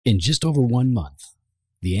In just over 1 month,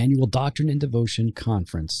 the annual Doctrine and Devotion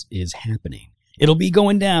Conference is happening. It'll be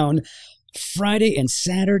going down Friday and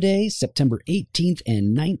Saturday, September 18th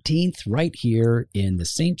and 19th, right here in the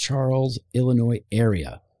St. Charles, Illinois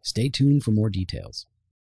area. Stay tuned for more details.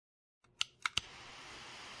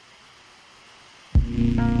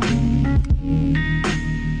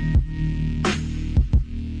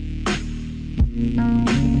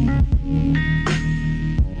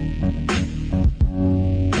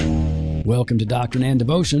 Welcome to Doctrine and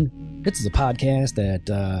Devotion. This is a podcast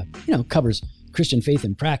that, covers Christian faith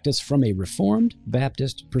and practice from a Reformed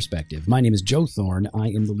Baptist perspective. My name is Joe Thorne. I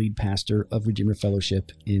am the lead pastor of Redeemer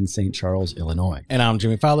Fellowship in St. Charles, Illinois. And I'm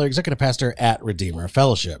Jimmy Fowler, executive pastor at Redeemer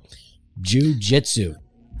Fellowship. Jiu-jitsu.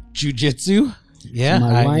 Jiu-jitsu? Yeah. So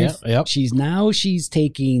my wife, yep. She's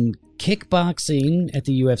taking kickboxing at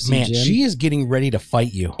the UFC Man, gym. she is getting ready to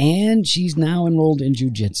fight you. And she's now enrolled in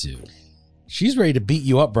jiu-jitsu. She's ready to beat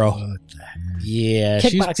you up, bro. What the heck? Yeah.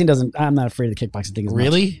 Kickboxing I'm not afraid of the kickboxing thing as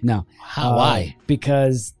Really? much. No. How? Why?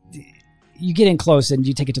 Because you get in close and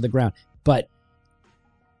you take it to the ground. But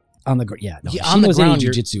on the ground, on the ground,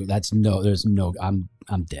 jiu-jitsu,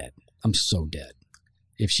 I'm dead. I'm so dead.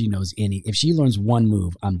 If she learns one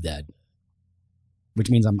move, I'm dead. Which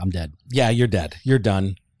means I'm dead. Yeah, you're dead. You're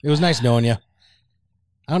done. It was nice knowing you.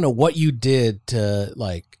 I don't know what you did to,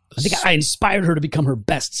 I think I inspired her to become her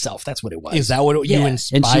best self. That's what it was. Is that what you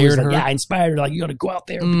inspired and she was her? Yeah, I inspired her. You got to go out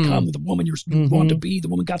there and become the woman you want to be, the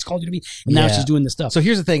woman God's called you to be. And now she's doing this stuff. So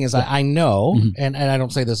here's the thing: I know, and I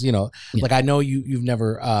don't say this, I know you've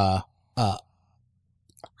never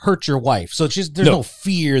hurt your wife, so there's no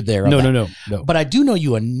fear there. No. But I do know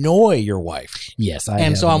you annoy your wife. Yes,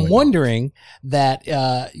 and so I'm wondering that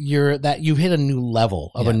you hit a new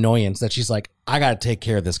level of annoyance that she's like, I got to take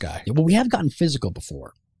care of this guy. Yeah, well, we have gotten physical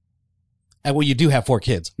before. And well, you do have 4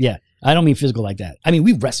 kids. Yeah, I don't mean physical like that. I mean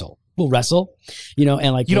we wrestle. We'll wrestle,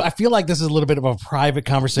 I feel like this is a little bit of a private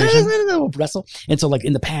conversation. We'll wrestle. And so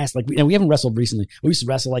in the past, we haven't wrestled recently. We used to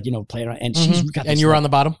wrestle, playing around. And she's got this, and you were on the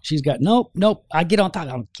bottom? She's got, nope. I get on top.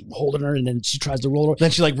 I'm holding her, and then she tries to roll her. Then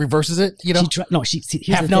she reverses it, Here's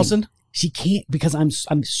half Nelson? She can't, because I'm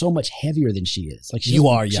so much heavier than she is. You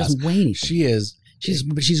are, yes. She doesn't weigh anything. She is.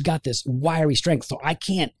 She's got this wiry strength, so I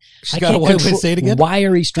can't. She's got a way to say it again.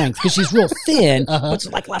 Wiry strength, because she's real thin, but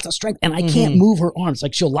it's lots of strength, and I can't move her arms.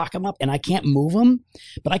 She'll lock them up, and I can't move them,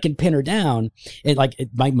 but I can pin her down. And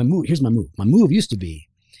my move. Here's my move. My move used to be,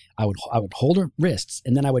 I would hold her wrists,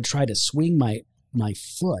 and then I would try to swing my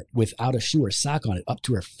foot without a shoe or sock on it up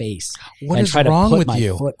to her face. What is wrong with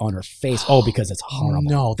you? My foot on her face. Oh, because it's horrible.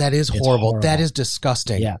 No, that is horrible. That is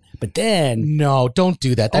disgusting. Yeah, but then no, don't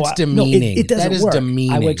do that. That's demeaning. It doesn't work.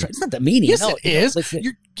 Demeaning. I would try. It's not demeaning. Yes, it is.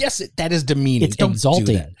 That is demeaning. It's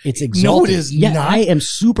exalting. It's exalting. No, it is not. I am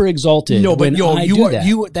super exalted. No, but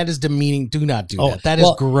that is demeaning. Do not do that. That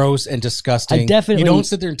is gross and disgusting. I definitely. You don't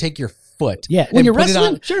sit there and take your foot. Yeah, when you're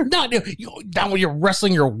wrestling, sure. Not when you're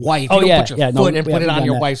wrestling your wife. You don't put your foot and put it on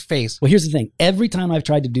your wife's face. Well, here's the thing. Every time I've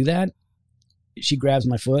tried to do that, she grabs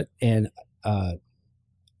my foot and I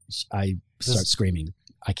start screaming.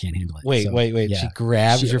 I can't handle it. Wait. Yeah. She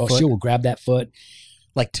grabs your foot? She will grab that foot.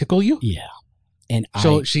 Tickle you? Yeah. And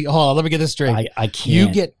hold on, let me get this straight. I can't. You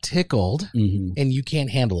get tickled and you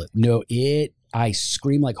can't handle it. No, I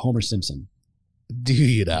scream like Homer Simpson. Do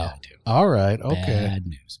you know? Yeah, I do. All right. Okay.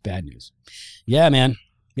 Bad news. Yeah, man.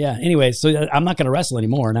 Yeah. Anyway, so I'm not going to wrestle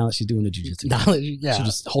anymore now that she's doing the jiu-jitsu. Yeah. She'll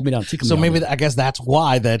just hold me down. So maybe I guess that's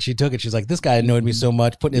why that she took it. She's like, this guy annoyed me so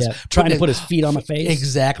much. Trying to put his feet on my face.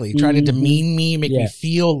 Exactly. Trying to demean me, make me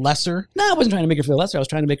feel lesser. No, I wasn't trying to make her feel lesser. I was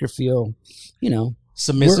trying to make her feel,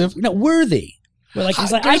 submissive. Worthy. I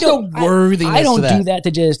don't do that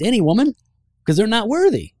to just any woman because they're not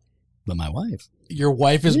worthy. But my wife. Your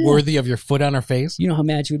wife is worthy of your foot on her face? You know how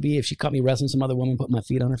mad she would be if she caught me wrestling some other woman, putting my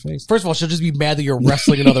feet on her face? First of all, she'll just be mad that you're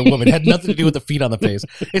wrestling another woman. It had nothing to do with the feet on the face.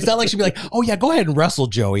 It's not like she'd be like, oh yeah, go ahead and wrestle,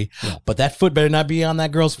 Joey. Yeah. But that foot better not be on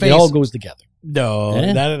that girl's face. It all goes together. No.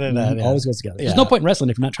 It always goes together. Yeah. There's no point in wrestling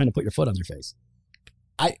if you're not trying to put your foot on their face.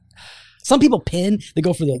 Some people pin. They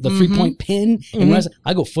go for the 3-point pin. And wrestle.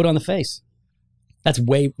 I go foot on the face. That's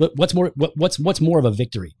what's more of a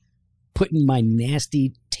victory? Putting my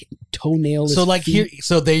nasty toenail. So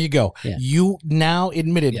there you go. Yeah. You now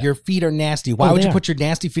admitted your feet are nasty. Why would you put your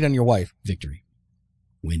nasty feet on your wife? Victory.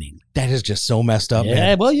 Winning. That is just so messed up, man.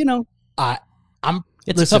 Yeah, well,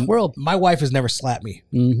 it's a tough world. My wife has never slapped me.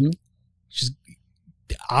 Mm-hmm.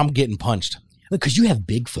 I'm getting punched. Because you have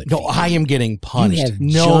Bigfoot. No, I am getting punched.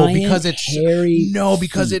 Because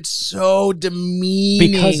it's so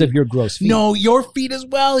demeaning. Because of your gross feet. No, your feet as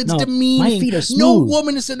well. It's demeaning. My feet are smooth. No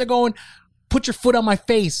woman is sitting there going, put your foot on my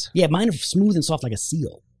face. Yeah, mine are smooth and soft like a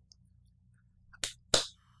seal.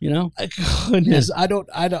 You know? Goodness, I don't.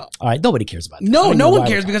 All right, nobody cares about that. No one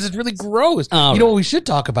cares because it's really gross. You know what we should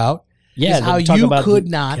talk about? Yeah, is how talk you about could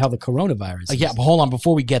not. How the coronavirus. Yeah, but hold on.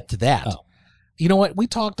 Before we get to that, you know what? We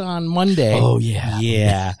talked on Monday. Oh yeah,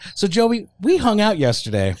 yeah. So Joey, we hung out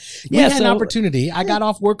yesterday. We had an opportunity. I got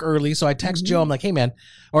off work early, so I text Joe. I'm like, hey man,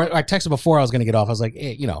 or I texted before I was going to get off. I was like,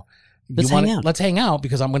 hey, you know. Let's hang out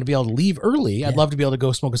because I'm going to be able to leave early. I'd love to be able to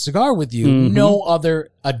go smoke a cigar with you. No other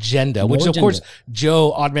agenda, which of course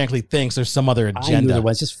Joe automatically thinks there's some other agenda. I knew there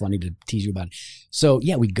was. It's just funny to tease you about it. So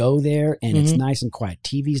yeah, we go there and it's nice and quiet.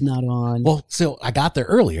 TV's not on. Well, so I got there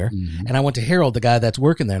earlier and I went to Harold, the guy that's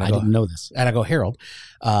working there. And I didn't know this. And I go, Harold,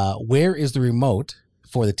 where is the remote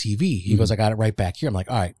for the TV? He goes, I got it right back here. I'm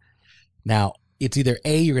like, all right. Now it's either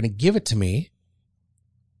A, you're going to give it to me,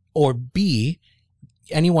 or B,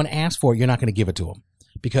 anyone asks for it, you're not going to give it to them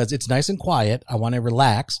because it's nice and quiet. I want to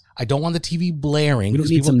relax. I don't want the TV blaring. We don't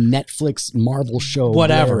need some Netflix Marvel show.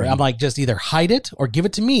 Whatever. Blaring. I'm like, just either hide it or give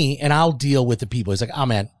it to me and I'll deal with the people. He's like, oh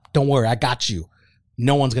man, don't worry. I got you.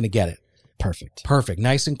 No one's going to get it. Perfect.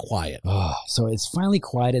 Nice and quiet. Oh, so it's finally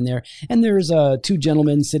quiet in there. And there's two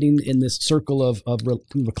gentlemen sitting in this circle of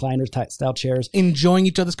recliner style chairs. Enjoying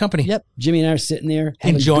each other's company. Yep. Jimmy and I are sitting there.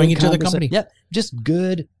 Enjoying each other's company. Yep. Just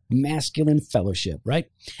good masculine fellowship, right?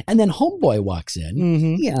 And then homeboy walks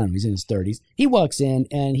in. Yeah, I don't know, he's in his 30s. He walks in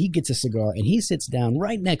and he gets a cigar and he sits down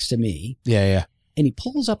right next to me. Yeah. And he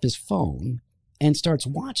pulls up his phone and starts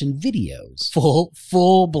watching videos.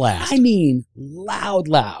 Full blast. I mean, loud,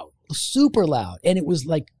 super loud. And it was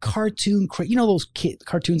like cartoon, you know those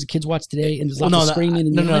cartoons that kids watch today and there's lots of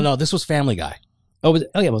screaming? No. This was Family Guy. Oh,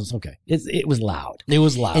 yeah, it was okay. It was loud. It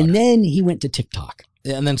was loud. And then he went to TikTok.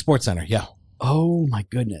 And then SportsCenter, yeah. Oh my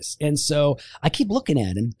goodness. And so I keep looking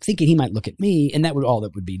at him thinking he might look at me and that would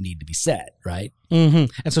need to be said. Right.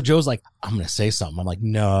 And so Joe's like, I'm going to say something. I'm like,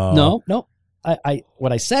 no.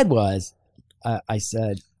 What I said was, I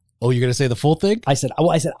said, oh, you're going to say the full thing? I said,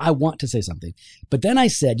 I want to say something. But then I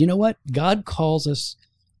said, you know what? God calls us.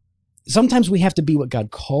 Sometimes we have to be what God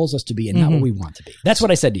calls us to be and not what we want to be. That's what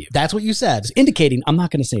I said to you. That's what you said. It's indicating I'm not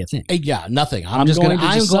going to say a thing. Yeah, nothing. I am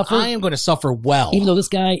going to suffer well. Even though this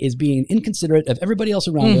guy is being inconsiderate of everybody else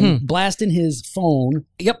around him, blasting his phone.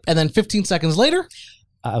 Yep. And then 15 seconds later,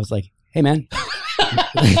 I was like, hey, man.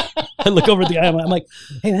 I look over at the guy. I'm like,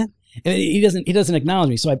 hey, man. And he doesn't acknowledge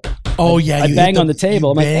me. So I bang on the table.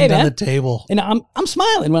 I'm like, hey, man. On the table. And I'm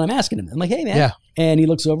smiling when I'm asking him. I'm like, hey, man. Yeah. And he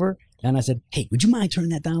looks over. And I said, hey, would you mind turning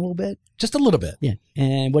that down a little bit? Just a little bit. Yeah.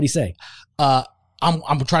 And what'd he say?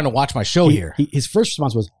 I'm trying to watch my show here. His first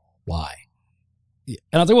response was, why? Yeah.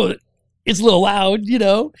 And I was like, well, it's a little loud, you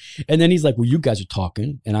know? And then he's like, well, you guys are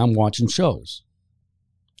talking and I'm watching shows.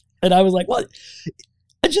 And I was like, well,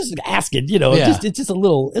 I'm just asking, you know, it's just a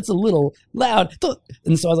little loud.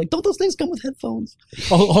 And so I was like, don't those things come with headphones?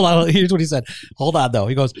 Oh, hold on. Here's what he said. Hold on though.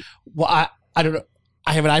 He goes, well, I don't know.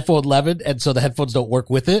 I have an iPhone 11, and so the headphones don't work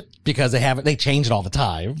with it because they change it all the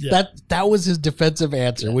time. Yeah. That was his defensive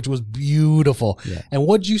answer, which was beautiful. Yeah. And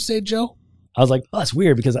what'd you say, Joe? I was like, oh, that's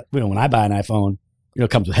weird because when I buy an iPhone, it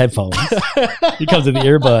comes with headphones. It comes with the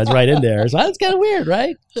earbuds right in there. So that's kind of weird,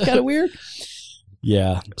 right? It's kind of weird.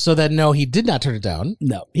 Yeah. So then, no, he did not turn it down.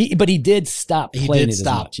 No, but he did stop playing it as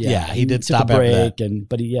much. Yeah, he did stop a break,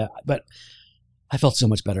 but I felt so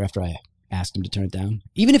much better after I asked him to turn it down,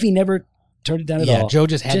 even if he never turned it down at all. Yeah, Joe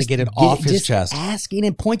just had to get it off his chest. Asking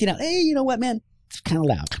and pointing out, hey, you know what, man? It's kind of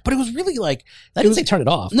loud. But it was really like... I didn't say turn it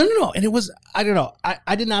off. No. And it was, I don't know.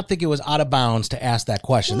 I did not think it was out of bounds to ask that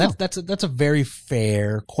question. No. That's a very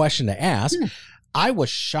fair question to ask. Yeah. I was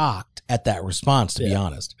shocked at that response, to be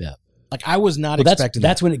honest. Yeah. Like, I was not expecting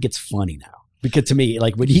that's when it gets funny now. Because to me,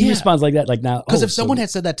 like, when he responds like that, like now... Because if someone had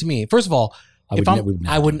said that to me, first of all... I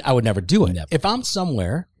would never do it. Never. If I'm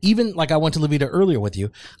somewhere, even like I went to Levita earlier with you,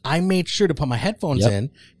 I made sure to put my headphones in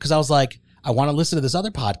because I was like, I want to listen to this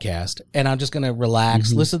other podcast and I'm just going to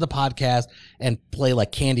relax, listen to the podcast and play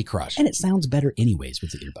like Candy Crush. And it sounds better anyways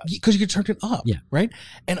with the earbuds. Because you can turn it up. Yeah. Right.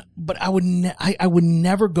 But I would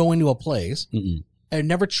never go into a place and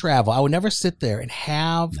never travel. I would never sit there and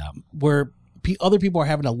have where other people are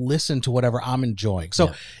having to listen to whatever I'm enjoying.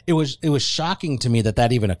 So it was shocking to me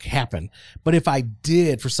that even happened. But if I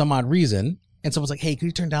did for some odd reason and someone's like, hey, can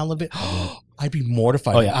you turn down a little bit? I'd be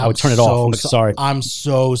mortified. Oh yeah. I would turn it off. I'm sorry. I'm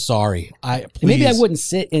so sorry. Maybe I wouldn't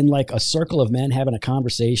sit in like a circle of men having a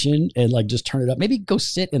conversation and like just turn it up. Maybe go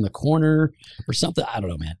sit in the corner or something. I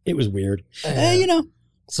don't know, man. It was weird.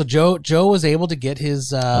 So Joe was able to get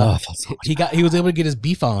his, he was able to get his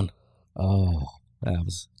beef on. Oh, that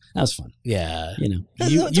was fun. Yeah.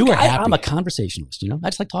 You were happy. I'm a conversationalist, I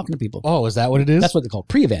just like talking to people. Oh, is that what it is? That's what they call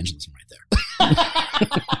pre-evangelism right there.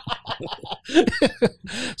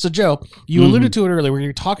 So, Joe, you alluded to it earlier where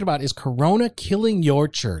you're talking about, is Corona killing your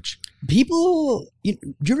church? People, do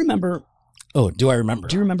you remember? Oh, do I remember?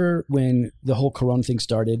 Do you remember when the whole Corona thing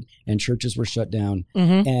started and churches were shut down?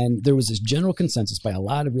 And there was this general consensus by a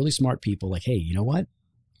lot of really smart people like, hey, you know what?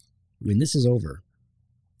 When this is over,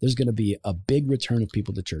 there's going to be a big return of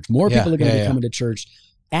people to church. More people are going to be coming to church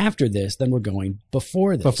after this than we're going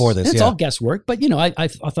before this. And it's all guesswork, but I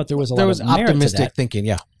thought there was a lot of merit optimistic to that. thinking,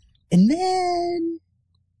 And then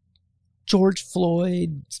George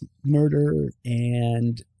Floyd's murder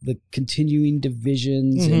and the continuing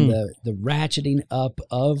divisions and the ratcheting up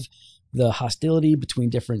of the hostility between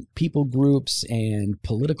different people groups and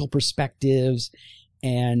political perspectives.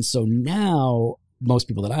 And so now most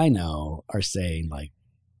people that I know are saying like,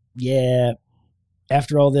 yeah,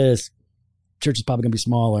 after all this, church is probably going to be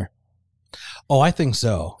smaller. Oh, I think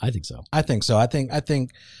so. I think so. I think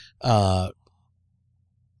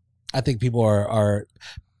people are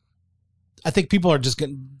I think people are just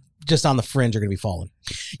on the fringe are going to be falling.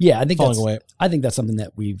 Yeah, I think falling away. I think that's something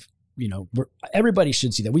that we've, everybody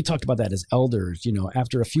should see that. We talked about that as elders,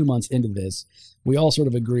 after a few months into this, we all sort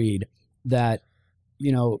of agreed that,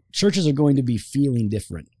 churches are going to be feeling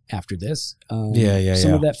different after this. Some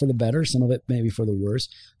of that for the better, some of it maybe for the worse,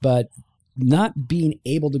 but not being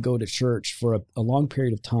able to go to church for a long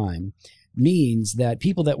period of time means that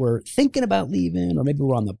people that were thinking about leaving, or maybe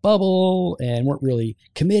were on the bubble and weren't really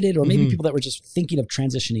committed, or maybe people that were just thinking of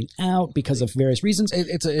transitioning out because of various reasons.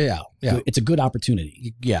 It's a good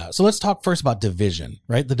opportunity. Yeah. So let's talk first about division,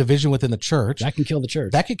 right? The division within the church. That can kill the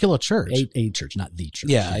church. That could kill a church. A church, not the church.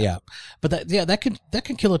 Yeah. But that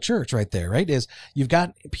can kill a church right there, right? Is you've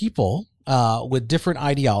got people with different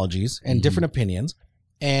ideologies and different opinions,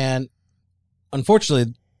 and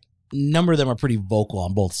unfortunately, number of them are pretty vocal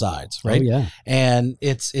on both sides, right? Oh, yeah. And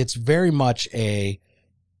it's very much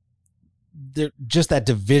just that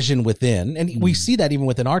division within. And we see that even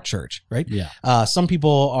within our church, right? Yeah. Some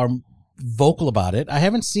people are vocal about it.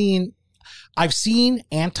 I've seen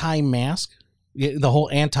anti-mask, the whole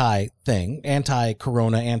anti thing,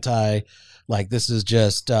 anti-corona, like this is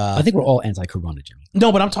just I think we're all anti-corona, Jimmy.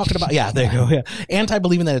 No, but I'm talking about there you go. Yeah.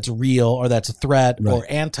 Anti-believing that it's real or that's a threat, right. Or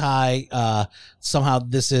anti somehow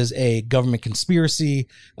this is a government conspiracy,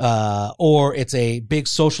 or it's a big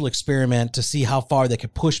social experiment to see how far they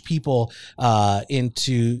could push people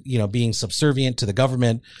into being subservient to the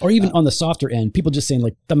government. Or even on the softer end, people just saying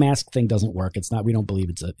like the mask thing doesn't work. It's not. We don't believe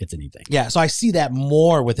it's anything. Yeah, so I see that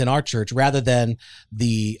more within our church rather than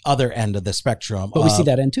the other end of the spectrum. But we see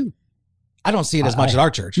that end too. I don't see it as much at our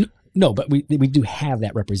church. No, but we do have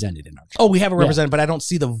that represented in our church. Oh, we have it represented, but I don't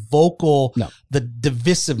see the vocal, the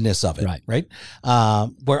divisiveness of it, right?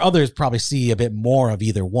 Where others probably see a bit more of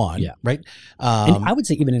either one, right? And I would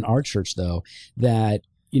say even in our church, though, that,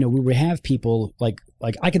 we have people like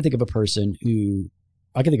I can think of a person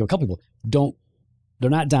I can think of a couple people, they're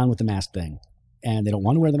not down with the mask thing and they don't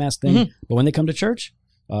want to wear the mask thing, but when they come to church,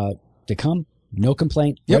 they come, no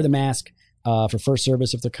complaint, wear the mask. For first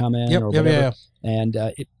service if they're coming or whatever. And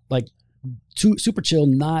super chill,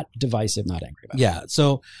 not divisive, not angry about it. Yeah.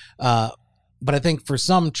 So, but I think for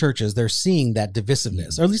some churches, they're seeing that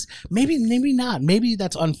divisiveness, or at least maybe not. Maybe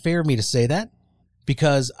that's unfair of me to say that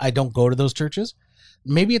because I don't go to those churches.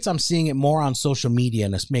 Maybe I'm seeing it more on social media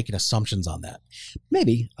and making assumptions on that.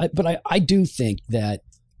 Maybe. But I do think that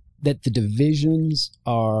the divisions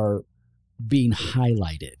are being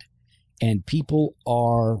highlighted. And people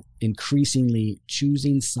are increasingly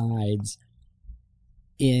choosing sides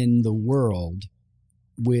in the world,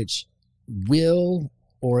 which will,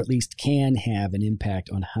 or at least can have an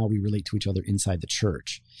impact on how we relate to each other inside the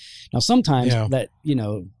church. Now, sometimes that,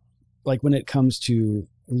 like when it comes to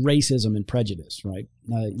racism and prejudice, right?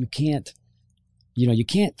 You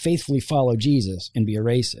can't faithfully follow Jesus and be a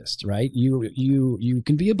racist, right? You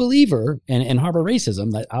can be a believer and harbor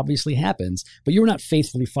racism. That obviously happens, but you're not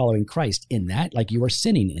faithfully following Christ in that, like you are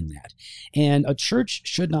sinning in that. And a church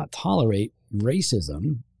should not tolerate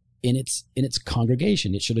racism in its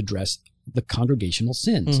congregation. It should address the congregational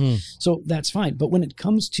sins. So that's fine. But when it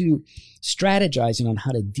comes to strategizing on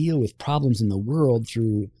how to deal with problems in the world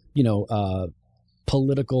through,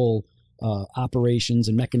 political operations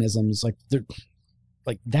and mechanisms, like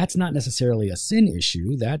that's not necessarily a sin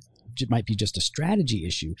issue. That might be just a strategy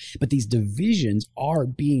issue. But these divisions are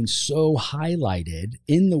being so highlighted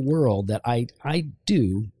in the world that I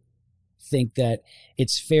do think that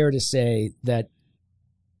it's fair to say that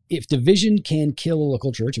if division can kill a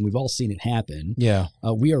local church, and we've all seen it happen,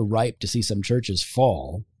 we are ripe to see some churches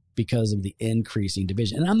fall because of the increasing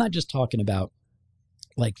division. And I'm not just talking about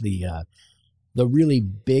like the the really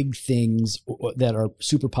big things that are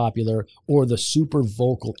super popular or the super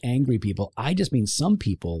vocal, angry people. I just mean some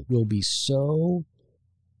people will be so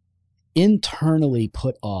internally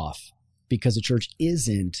put off because the church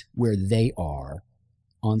isn't where they are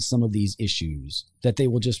on some of these issues that they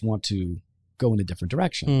will just want to go in a different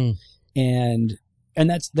direction. And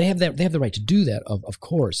that's, they have the right to do that, of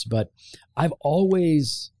course. But I've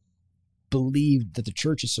always believed that the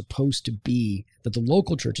church is supposed to be, that the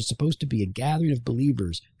local church is supposed to be a gathering of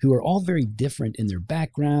believers who are all very different in their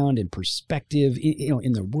background and perspective,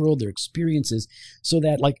 in their world, their experiences, so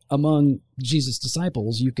that like among Jesus'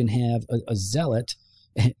 disciples, you can have a zealot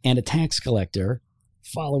and a tax collector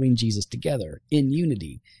following Jesus together in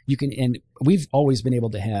unity. You can, and we've always been able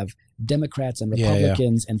to have Democrats and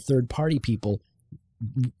Republicans and third party people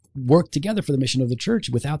work together for the mission of the church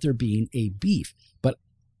without there being a beef. But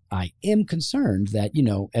I am concerned that,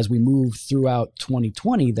 as we move throughout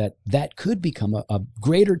 2020, that could become a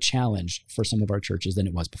greater challenge for some of our churches than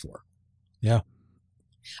it was before. Yeah.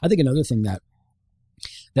 I think another thing that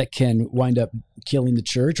can wind up killing the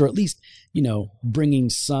church, or at least, bringing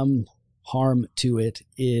some harm to it,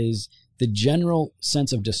 is the general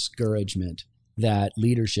sense of discouragement that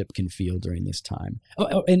leadership can feel during this time.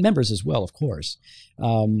 And members as well, of course.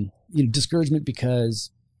 Discouragement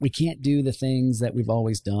because we can't do the things that we've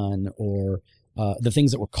always done, or the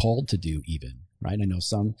things that we're called to do even, right? I know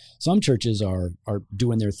some churches are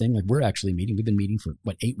doing their thing. Like we're actually meeting. We've been meeting for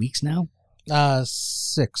 8 weeks now?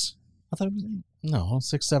 6. I thought it was, no,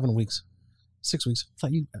 6, 7 weeks. 6 weeks. I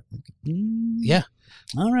thought you, yeah.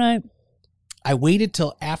 All right. I waited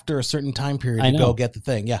till after a certain time period to go get the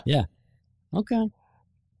thing. Yeah. Yeah. Okay.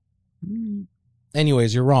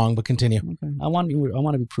 Anyways, you're wrong, but continue. Okay. I want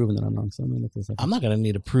to be proven that I'm wrong. So I'm not going to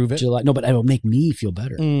need to prove it. July. No, but it'll make me feel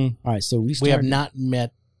better. All right. So we have not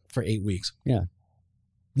met for 8 weeks. Yeah.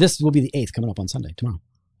 This will be the 8th coming up on Sunday, tomorrow.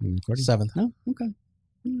 7th. No. Okay.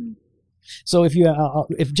 So if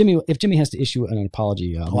Jimmy has to issue an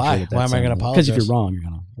apology, why? Why am I going to apologize? Because if you're wrong, you're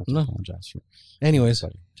going to apologize. For Anyways,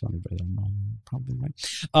 tell everybody that I'm wrong. Probably right.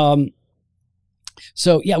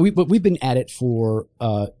 So yeah, we've been at it for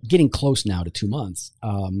getting close now to 2 months,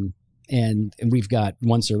 and we've got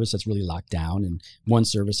one service that's really locked down and one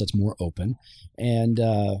service that's more open, and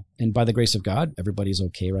by the grace of God, everybody's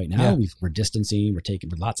okay right now. Yeah. We're distancing, we're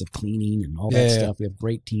taking lots of cleaning and all that stuff. We have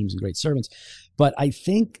great teams and great servants, but I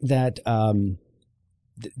think that the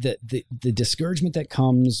discouragement that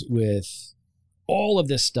comes with all of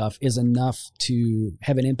this stuff is enough to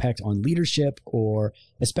have an impact on leadership, or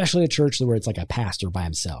especially a church where it's like a pastor by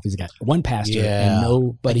himself. He's got one pastor and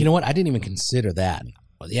nobody. But you know what? I didn't even consider that.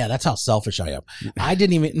 Yeah, that's how selfish I am. I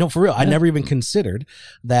didn't even, no, for real. I never even considered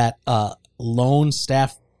that lone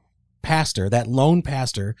staff pastor, that lone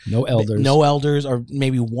pastor. No elders, or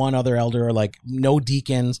maybe one other elder, or like no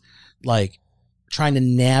deacons, like trying to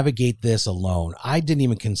navigate this alone. I didn't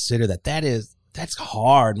even consider that. That's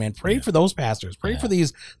hard, man. Pray for those pastors. Pray for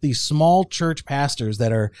these small church pastors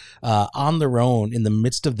that are on their own in the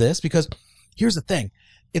midst of this. Because here's the thing.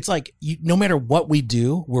 It's like, no matter what we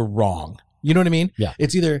do, we're wrong. You know what I mean? Yeah.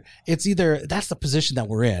 It's either that's the position that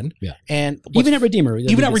we're in. Yeah. And even at Redeemer,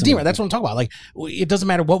 that's what I'm talking about. Like, it doesn't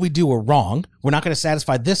matter what we do, we're wrong. We're not going to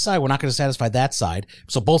satisfy this side. We're not going to satisfy that side.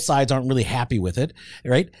 So both sides aren't really happy with it.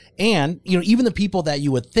 Right. And, even the people that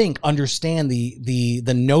you would think understand the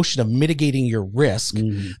notion of mitigating your risk,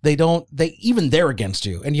 they're against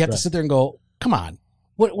you. And you have to sit there and go, come on,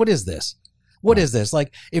 what is this? What is this?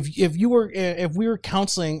 Like, if we were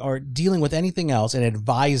counseling or dealing with anything else and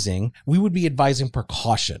advising, we would be advising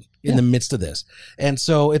precaution in the midst of this. And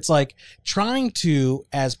so it's like trying to,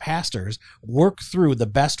 as pastors, work through the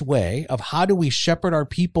best way of how do we shepherd our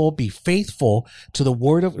people, be faithful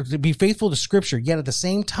to be faithful to Scripture, yet at the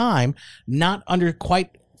same time, not under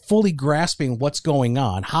quite fully grasping what's going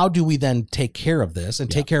on. How do we then take care of this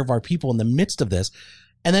and take care of our people in the midst of this?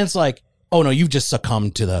 And then it's like, oh no, you've just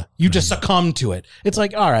succumbed to it. It's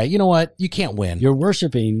like, all right, you know what? You can't win. You're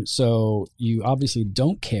worshiping, so you obviously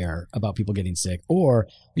don't care about people getting sick, or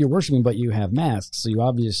you're worshiping, but you have masks, so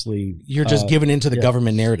you're just giving into the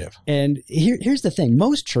government narrative. And here's the thing.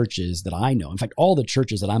 Most churches that I know, in fact, all the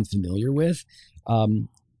churches that I'm familiar with,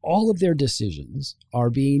 all of their decisions are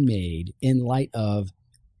being made in light of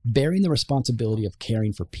bearing the responsibility of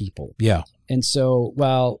caring for people. Yeah. And so,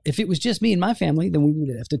 if it was just me and my family, then we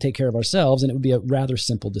would have to take care of ourselves, and it would be a rather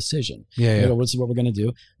simple decision. Yeah. This is what we're going to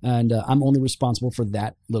do. And I'm only responsible for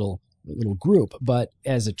that little group. But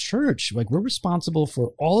as a church, like, we're responsible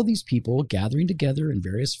for all of these people gathering together in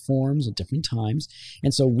various forms at different times.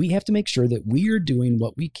 And so we have to make sure that we are doing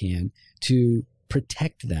what we can to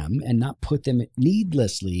protect them and not put them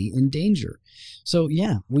needlessly in danger. So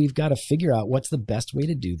yeah, we've got to figure out what's the best way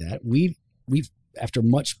to do that. We've after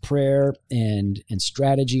much prayer and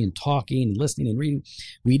strategy and talking and listening and reading,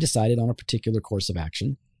 we decided on a particular course of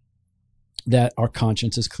action that our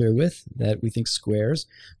conscience is clear with, that we think squares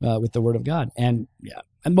with the Word of God. And yeah,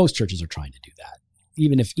 and most churches are trying to do that.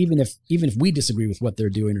 Even if we disagree with what they're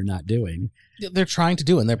doing or not doing, they're trying to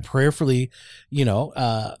do it, and they're prayerfully, feel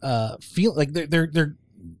like they're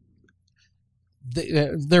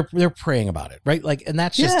praying about it, right? Like, and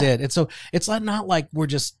that's just it. And so it's not like we're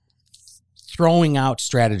just throwing out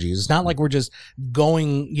strategies. It's not like we're just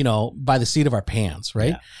going, by the seat of our pants, right?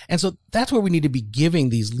 Yeah. And so that's where we need to be giving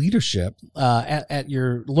these leadership at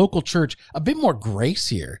your local church a bit more grace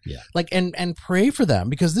here. Yeah. Like, and pray for them,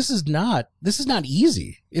 because this is not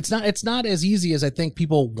easy. It's not as easy as I think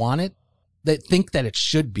people want it. That think that it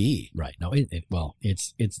should be. Right. No,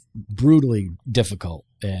 it's brutally difficult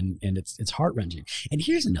and it's heart wrenching. And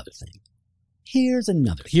here's another thing.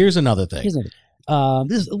 I'm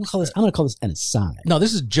going to call this an aside. No,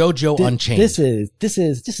 this is JoJo Unchained. This is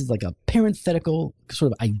like a parenthetical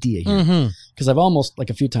sort of idea here, because I've almost like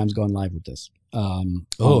a few times gone live with this on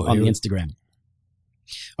the Instagram.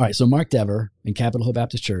 All right, so Mark Dever and Capitol Hill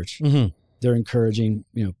Baptist Church, they're encouraging,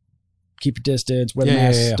 keep your distance, wear the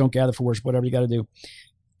masks, don't gather for worship, whatever you got to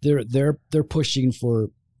do. They're pushing for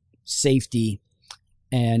safety,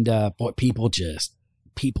 and people just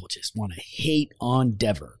want to hate on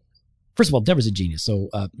Dever. First of all, Dever's a genius, so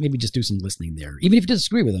maybe just do some listening there. Even if you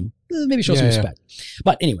disagree with him, maybe show some respect.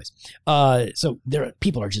 But anyways, so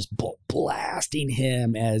people are just blasting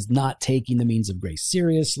him as not taking the means of grace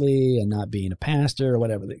seriously and not being a pastor or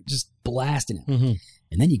whatever. They're just blasting him.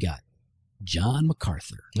 And then you got John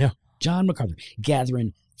MacArthur. Yeah. John MacArthur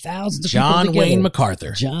gathering thousands of people together. John Wayne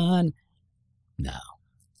MacArthur. John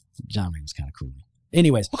Wayne was kind of cool.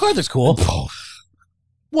 Anyways. MacArthur's cool.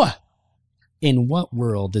 What? In what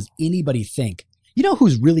world does anybody think? You know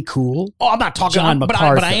who's really cool? Oh, I'm not talking John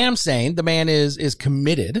MacArthur. But I am saying the man is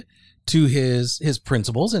committed to his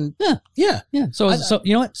principles, and yeah. So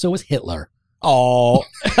you know what? So was Hitler. Oh,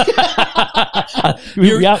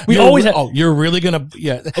 you're really gonna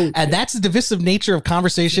and that's the divisive nature of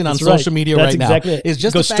conversation on social media right now. Is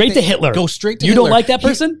just go straight to Hitler. Go straight to you Hitler. Don't like that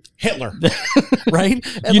person? Hitler, right?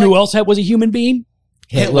 And you know who else was a human being?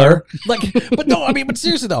 Hitler. But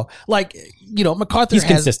seriously though, MacArthur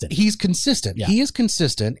consistent. He's consistent. Yeah. He is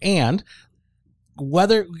consistent, and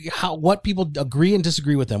what people agree and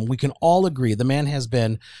disagree with him, we can all agree the man has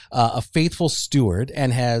been a faithful steward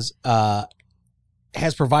and has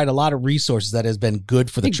provided a lot of resources that has been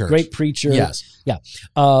good for the church. Great preacher. Yes. Yeah.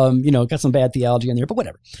 Got some bad theology in there, but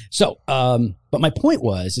whatever. So, but my point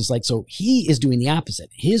so he is doing the opposite.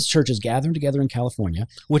 His church is gathering together in California,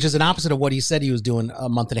 which is an opposite of what he said he was doing a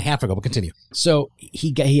month and a half ago, but continue. So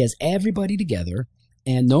he has everybody together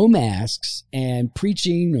and no masks and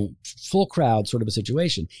preaching, full crowd sort of a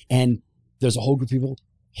situation. And there's a whole group of people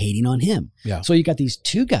hating on him. Yeah. So you got these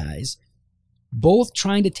two guys both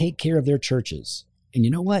trying to take care of their churches. And you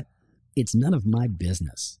know what? It's none of my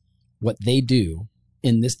business what they do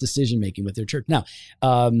in this decision-making with their church. Now,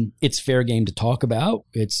 it's fair game to talk about.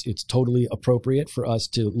 It's totally appropriate for us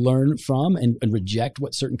to learn from and reject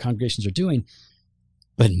what certain congregations are doing.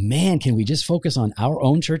 But man, can we just focus on our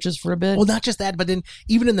own churches for a bit? Well, not just that, but then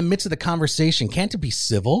even in the midst of the conversation, can't it be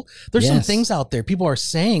civil? There's some things out there people are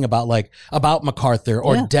saying about MacArthur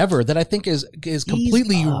or Dever that I think is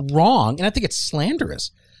completely wrong. And I think it's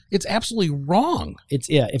slanderous. It's absolutely wrong.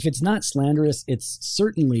 If it's not slanderous, it's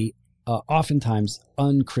certainly oftentimes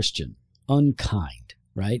unchristian, unkind,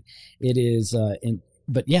 right? It is,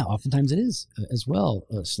 oftentimes it is as well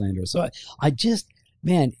slanderous. So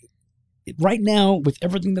right now with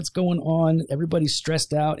everything that's going on, everybody's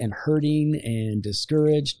stressed out and hurting and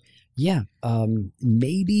discouraged.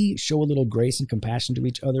 Maybe show a little grace and compassion to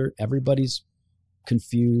each other. Everybody's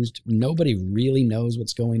confused. Nobody really knows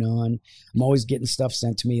what's going on. I'm always getting stuff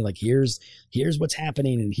sent to me like here's what's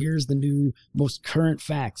happening and here's the new most current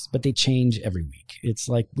facts, but they change every week. It's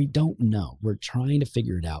like we don't know. We're trying to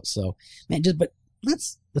figure it out. So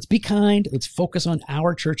let's be kind. Let's focus on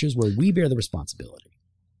our churches where we bear the responsibility.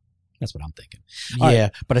 That's what I'm thinking.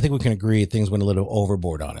 But I think we can agree things went a little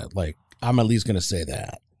overboard on it. Like I'm at least going to say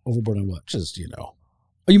that. Overboard on what? Just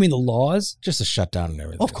Oh, you mean the laws? Just a shutdown and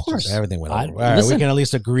everything. Of course. Just everything went over. All right, we can at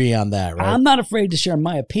least agree on that, right? I'm not afraid to share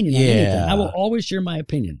my opinion on anything. I will always share my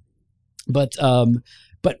opinion. But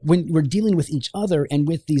when we're dealing with each other and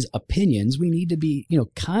with these opinions, we need to be,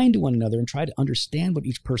 kind to one another and try to understand where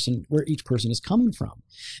each person is coming from.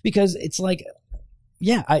 Because it's like,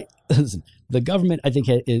 listen, the government, I think,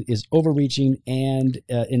 is overreaching and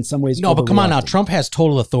in some ways. No, but come on now. Trump has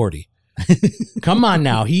total authority. Come on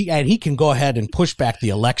now. He can go ahead and push back the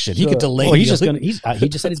election. He could delay. Well, he just said he's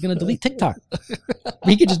going to delete TikTok.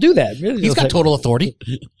 He could just do that. He's got total authority.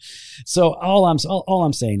 So all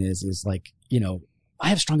I'm saying is like, I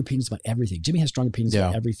have strong opinions about everything. Jimmy has strong opinions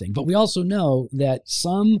about everything. But we also know that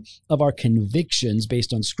some of our convictions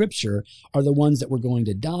based on scripture are the ones that we're going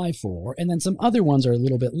to die for. And then some other ones are a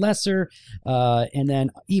little bit lesser. And then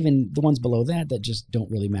even the ones below that just don't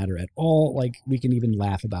really matter at all. Like we can even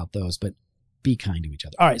laugh about those, but be kind to each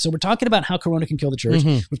other. All right. So we're talking about how Corona can kill the church.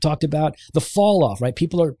 Mm-hmm. We've talked about the fall off, right?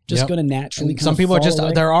 People are just going to naturally some people are just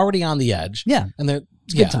away. They're already on the edge. Yeah. And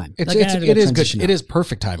it's good time. It is good. It is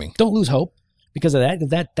perfect timing. Don't lose hope. Because of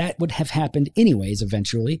that would have happened anyways.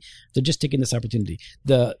 Eventually, they're just taking this opportunity.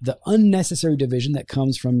 The unnecessary division that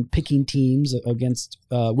comes from picking teams against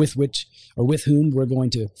with whom we're going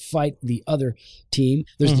to fight the other team.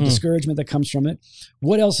 There's the discouragement that comes from it.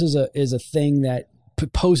 What else is a thing that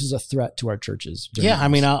poses a threat to our churches? Yeah, I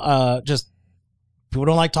mean, just people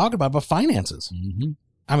don't like talking about it, but finances. Mm-hmm.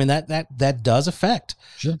 I mean that does affect.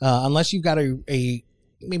 Sure. Unless you've got a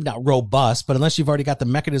maybe not robust, but unless you've already got the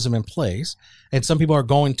mechanism in place, and some people are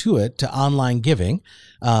going to online giving,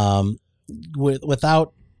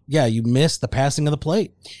 without, you miss the passing of the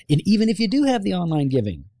plate. And even if you do have the online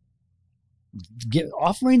giving,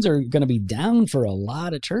 offerings are going to be down for a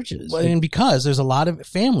lot of churches. Well, and because there's a lot of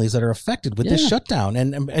families that are affected with this shutdown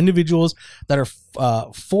and individuals that are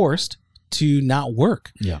forced to not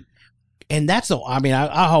work. Yeah. And I have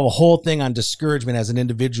a whole thing on discouragement as an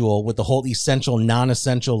individual with the whole essential,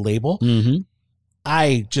 non-essential label. Mm-hmm.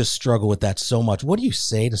 I just struggle with that so much. What do you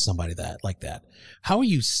say to somebody like that? How are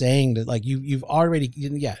you saying that? Like you've already,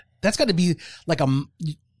 that's got to be like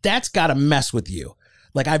that's got to mess with you.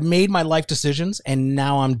 Like I've made my life decisions and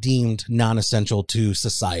now I'm deemed non-essential to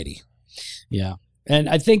society. Yeah. And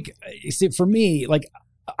I think, for me, like,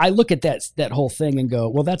 I look at that whole thing and go,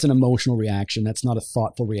 well, that's an emotional reaction. That's not a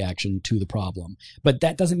thoughtful reaction to the problem. But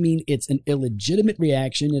that doesn't mean it's an illegitimate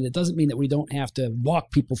reaction, and it doesn't mean that we don't have to walk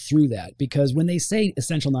people through that. Because when they say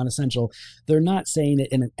essential, non-essential, they're not saying it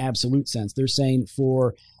in an absolute sense. They're saying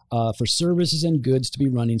for services and goods to be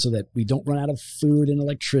running so that we don't run out of food and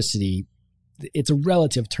electricity. It's a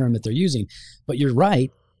relative term that they're using. But you're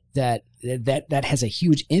right. That has a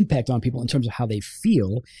huge impact on people in terms of how they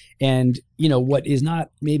feel. And, what is not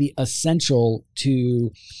maybe essential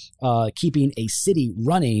to keeping a city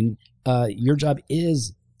running, your job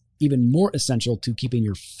is even more essential to keeping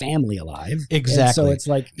your family alive. Exactly. And so it's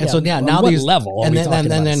like, now these level, and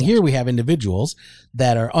then here we have individuals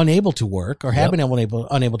that are unable to work or have been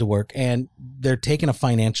unable to work, and they're taking a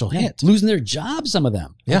financial hit, losing their jobs. Some of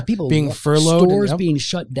them, people being furloughed, stores being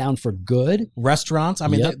shut down for good, restaurants. I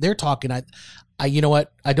mean, they're talking. I you know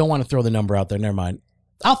what? I don't want to throw the number out there. Never mind.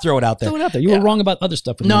 I'll throw it out there. You were wrong about other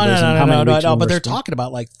stuff. No. But they're talking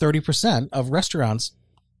about like 30% of restaurants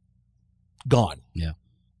gone. Yeah.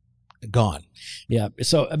 Gone. Yeah.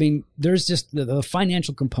 So, I mean, there's just the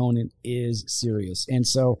financial component is serious. And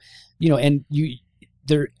so,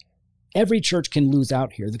 every church can lose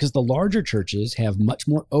out here because the larger churches have much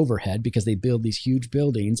more overhead because they build these huge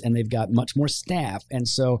buildings and they've got much more staff. And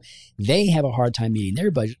so they have a hard time meeting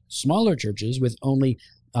their budget. Smaller churches with only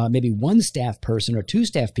maybe one staff person or two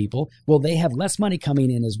staff people, well, they have less money coming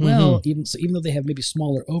in as well, even though they have maybe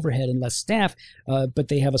smaller overhead and less staff, but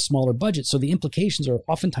they have a smaller budget. So the implications are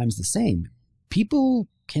oftentimes the same. People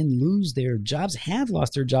can lose their jobs, have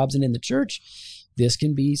lost their jobs, and in the church, this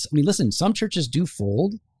can be, listen, some churches do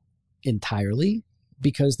fold entirely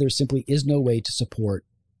because there simply is no way to support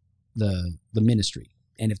the ministry.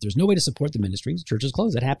 And if there's no way to support the ministry, churches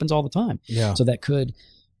close. That happens all the time. Yeah. So that could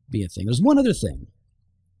be a thing. There's one other thing.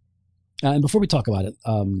 And before we talk about it,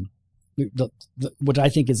 what I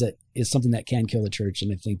think is something that can kill the church,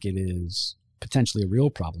 and I think it is potentially a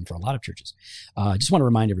real problem for a lot of churches. I just want to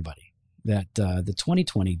remind everybody that the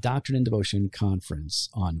 2020 Doctrine and Devotion Conference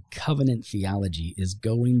on Covenant Theology is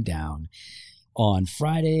going down on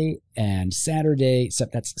Friday and Saturday.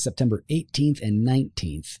 That's September 18th and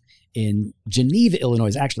 19th. In Geneva, Illinois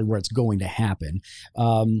is actually where it's going to happen.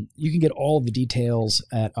 You can get all of the details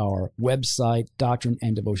at our website,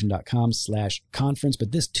 doctrineanddevotion.com/conference.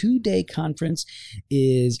 But this 2-day conference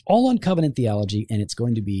is all on covenant theology, and it's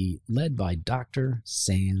going to be led by Dr.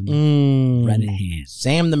 Sam Renihan.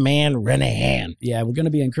 Sam the Man Renihan. Yeah, we're going to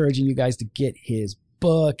be encouraging you guys to get his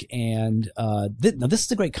book. And now this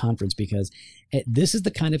is a great conference because this is the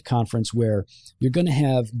kind of conference where you're going to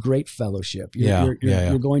have great fellowship.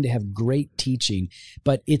 You're going to have great teaching,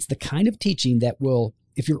 but it's the kind of teaching that will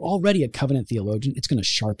if you're already a covenant theologian, it's going to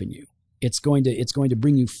sharpen you. It's going to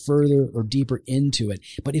bring you further or deeper into it.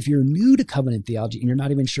 But if you're new to covenant theology and you're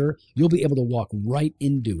not even sure, you'll be able to walk right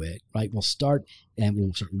into it, right? We'll start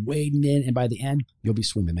wading in, and by the end, you'll be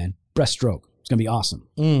swimming, man. Breaststroke. It's going to be awesome.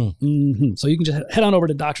 Mm-hmm. So you can just head on over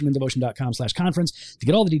to doctrineanddevotion.com/conference to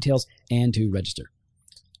get all the details and to register.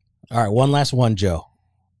 All right, one last one, Joe.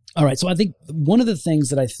 All right, so I think one of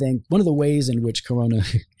the ways in which Corona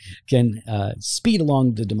can speed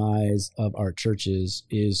along the demise of our churches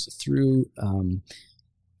is through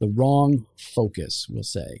the wrong focus, we'll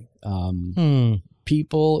say.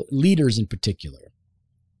 People, leaders in particular.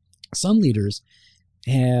 Some leaders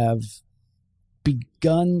have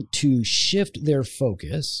begun to shift their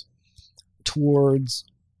focus towards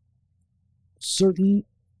certain,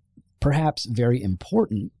 perhaps very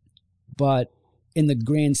important, but in the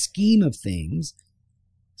grand scheme of things,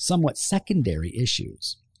 somewhat secondary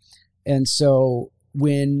issues. And so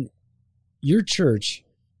when your church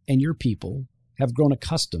and your people have grown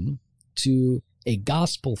accustomed to a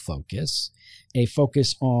gospel focus, a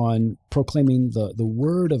focus on proclaiming the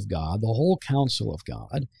word of God, the whole counsel of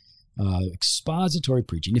God, expository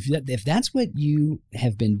preaching, if that's what you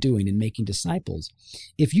have been doing in making disciples,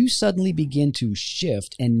 if you suddenly begin to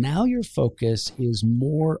shift and now your focus is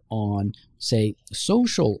more on, say,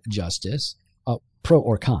 social justice, pro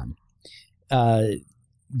or con,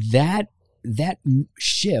 that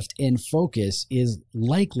shift in focus is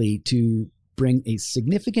likely to bring a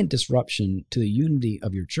significant disruption to the unity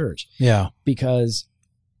of your church. Yeah. Because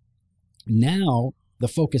now the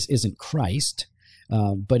focus isn't Christ,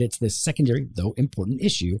 but it's this secondary, though important,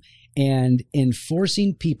 issue. And in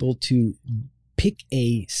forcing people to pick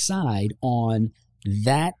a side on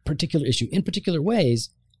that particular issue in particular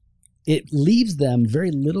ways, it leaves them very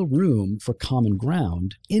little room for common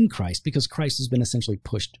ground in Christ, because Christ has been essentially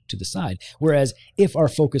pushed to the side. Whereas if our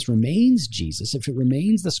focus remains Jesus, if it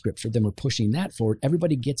remains the scripture, then we're pushing that forward.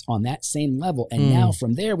 Everybody gets on that same level. And now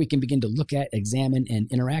from there, we can begin to look at, examine,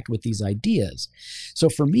 and interact with these ideas. So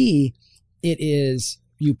for me, it is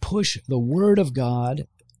you push the word of God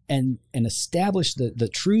and establish the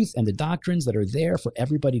truth and the doctrines that are there for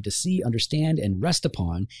everybody to see, understand, and rest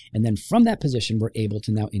upon. And then from that position, we're able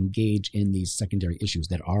to now engage in these secondary issues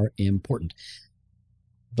that are important.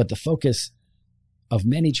 But the focus of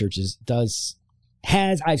many churches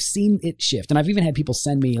I've seen it shift. And I've even had people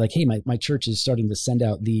send me like, hey, my church is starting to send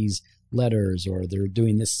out these letters, or they're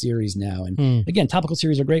doing this series now. And again, topical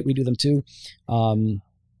series are great. We do them too.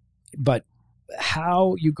 But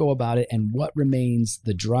how you go about it and what remains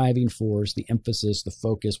the driving force, the emphasis, the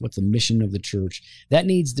focus, what's the mission of the church, that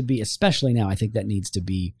needs to be, especially now, I think that needs to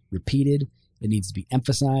be repeated. It needs to be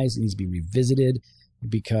emphasized. It needs to be revisited,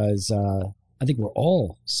 because I think we're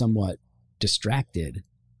all somewhat distracted.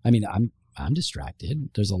 I mean, I'm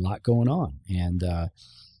distracted. There's a lot going on. And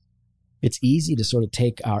it's easy to sort of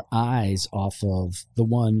take our eyes off of the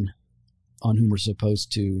one on whom we're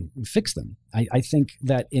supposed to fix them. I think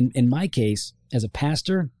that in my case, as a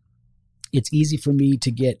pastor, it's easy for me to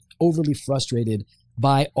get overly frustrated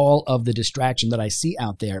by all of the distraction that I see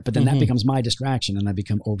out there, but then that becomes my distraction and I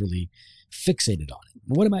become overly fixated on it.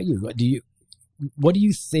 What about you? What do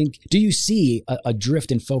you think? Do you see a drift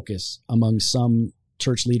in focus among some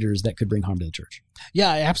church leaders that could bring harm to the church? Yeah,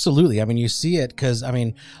 absolutely. I mean, you see it because, I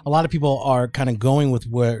mean, a lot of people are kind of going with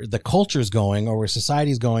where the culture is going or where society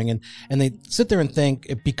is going. And they sit there and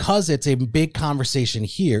think, because it's a big conversation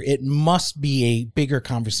here, it must be a bigger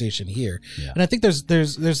conversation here. Yeah. And I think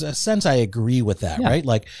there's a sense I agree with that, right?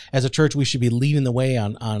 Like, as a church, we should be leading the way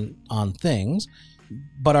on things.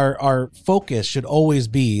 But our focus should always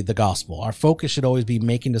be the gospel. Our focus should always be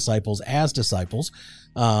making disciples as disciples.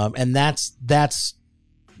 And that's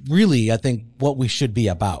really, I think, what we should be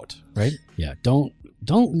about, right? Yeah. Don't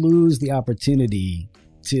lose the opportunity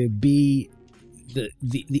to be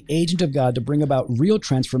the agent of God to bring about real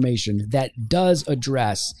transformation that does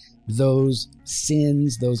address those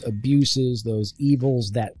sins, those abuses, those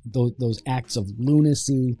evils, those acts of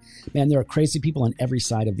lunacy. Man, there are crazy people on every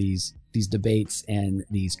side of these debates and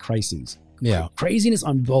these crises. Yeah. Craziness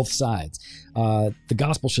on both sides. The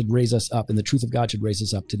gospel should raise us up, and the truth of God should raise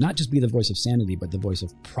us up to not just be the voice of sanity, but the voice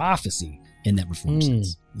of prophecy in that reform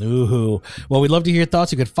sense. Ooh. Well, we'd love to hear your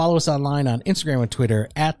thoughts. You could follow us online on Instagram and Twitter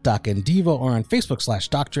 @DocAndDevo, or on Facebook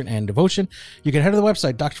 /Doctrine and Devotion. You can head to the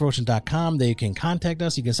website, drdevotion.com. There you can contact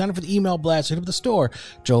us. You can sign up for the email blast, hit up the store,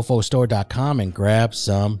 jofostore.com, and grab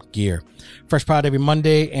some gear. Fresh Prod every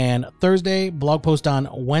Monday and Thursday. Blog post on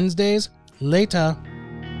Wednesdays. Later.